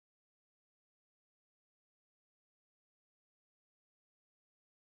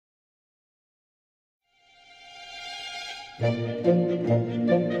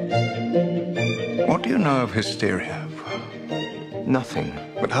What do you know of hysteria? Nothing.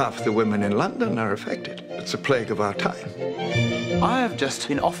 But half the women in London are affected. It's a plague of our time. I have just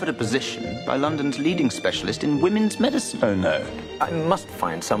been offered a position by London's leading specialist in women's medicine. Oh, no. I must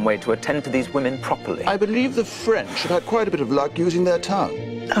find some way to attend to these women properly. I believe the French have had quite a bit of luck using their tongue.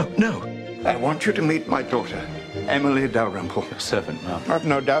 No. I want you to meet my daughter, Emily Dalrymple. Your servant, ma'am. I've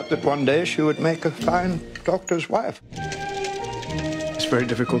no doubt that one day she would make a fine doctor's wife. It's a very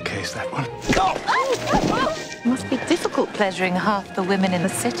difficult case, that one. It must be difficult pleasuring half the women in the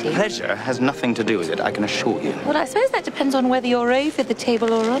city. Pleasure has nothing to do with it, I can assure you. Well, I suppose that depends on whether you're over the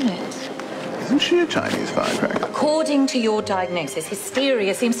table or on it. Isn't she a Chinese firecracker? According to your diagnosis,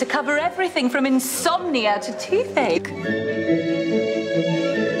 hysteria seems to cover everything from insomnia to toothache.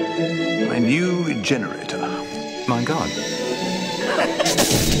 My new generator. My God.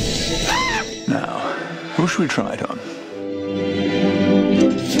 Now, who should we try it on?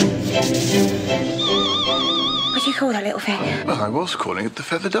 What do you call that little thing? Well, I was calling it the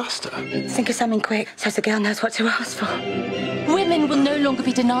feather duster. Think of something quick, so the girl knows what to ask for. Women will no longer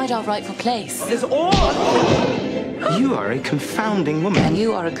be denied our rightful place. You are a confounding woman. And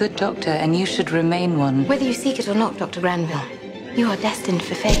you are a good doctor, and you should remain one. Whether you seek it or not, Dr. Granville, you are destined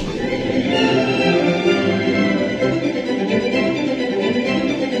for fame.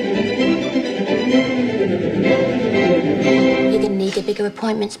 You're going to need a bigger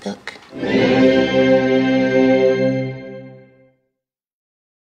appointments book.